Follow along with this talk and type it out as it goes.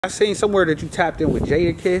I seen somewhere that you tapped in with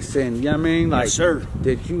Jadakiss, and you know what I mean? Like, yes, sir.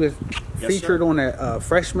 That you was featured on that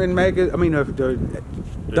freshman magazine. I mean, the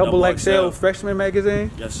Double XL freshman magazine.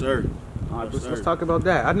 Yes, sir. All right, let's talk about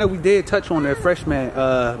that. I know we did touch on that freshman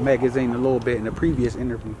magazine a little bit in the previous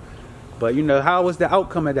interview, but you know, how was the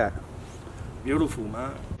outcome of that? Beautiful,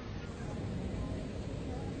 man.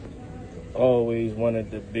 Always wanted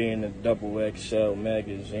to be in the Double XL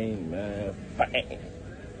magazine, man. Bang,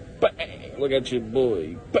 bang. Look at your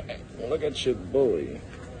boy. Bang. Look at your boy.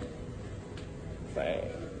 Bang.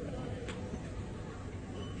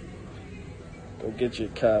 Go get your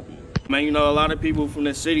copy. Man, you know, a lot of people from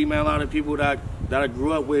the city, man, a lot of people that I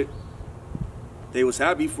grew up with, they was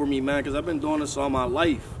happy for me, man, because I've been doing this all my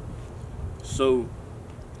life. So,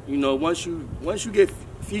 you know, once you get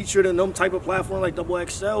featured in them type of platform like Double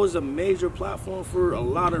XL is a major platform for a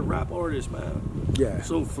lot of rap artists, man. Yeah.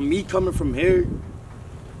 So for me coming from here,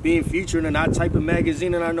 being featured in that type of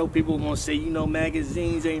magazine, and I know people are gonna say, you know,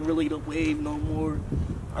 magazines ain't really the wave no more.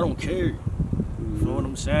 I don't care. You know what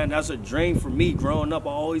I'm saying? That's a dream for me. Growing up, I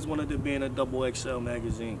always wanted to be in a Double XL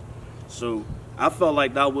magazine. So I felt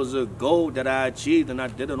like that was a goal that I achieved, and I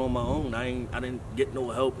did it on my own. I didn't get no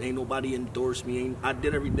help. Ain't nobody endorsed me. I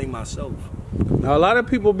did everything myself. Now, a lot of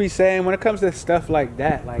people be saying when it comes to stuff like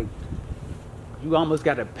that, like, you almost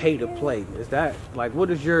got to pay to play. Is that like, what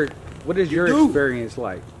is your experience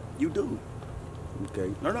like? You do.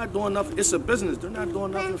 Okay. They're not doing nothing. It's a business. They're not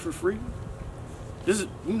doing nothing for free. This is,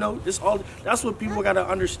 you know, this all. That's what people got to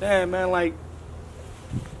understand, man. Like,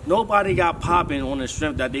 nobody got popping on the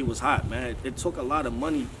strength that they was hot, man. It took a lot of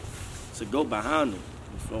money to go behind them.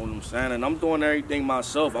 You feel what I'm saying? And I'm doing everything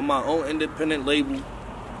myself. I'm my own independent label. You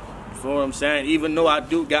feel what I'm saying? Even though I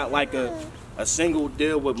do got like a single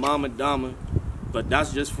deal with Mama Dama, but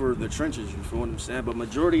that's just for the trenches. You feel what I'm saying? But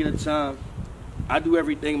majority of the time, I do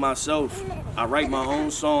everything myself. I write my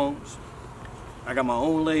own songs. I got my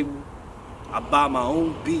own label. I buy my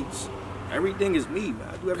own beats. Everything is me, man.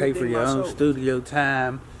 I do everything myself. Pay for your own studio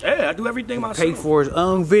time. Yeah, I do everything myself. Pay for his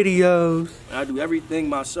own videos. I do everything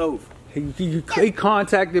myself. He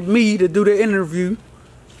contacted me to do the interview.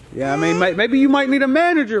 Yeah, I mean, maybe you might need a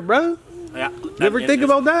manager, bro. Yeah, you ever think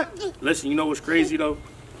about that? Listen, you know what's crazy, though?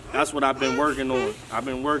 That's what I've been working on. I've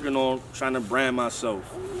been working on trying to brand myself.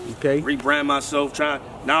 Okay. Rebrand myself.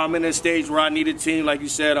 Now I'm in a stage where I need a team. Like you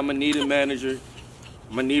said, I'm going to need a manager.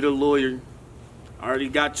 I'm going to need a lawyer. I already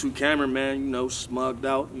got 2 cameramen, you know, smugged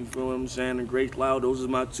out. You feel what I'm saying? And Great Cloud, those are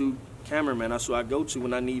my 2 cameramen. That's who I go to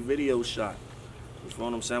when I need video shot. You feel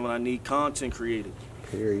what I'm saying? When I need content created.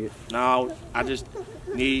 Period. Now, I just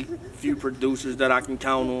need a few producers that I can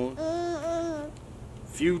count on.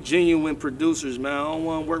 Few genuine producers, man. I don't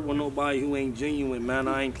want to work with nobody who ain't genuine, man.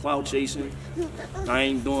 I ain't clout chasing. I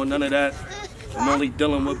ain't doing none of that. I'm only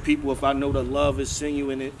dealing with people if I know the love is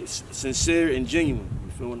genuine, it's sincere and genuine.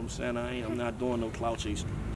 You feel what I'm saying? I'm not doing no clout chasing.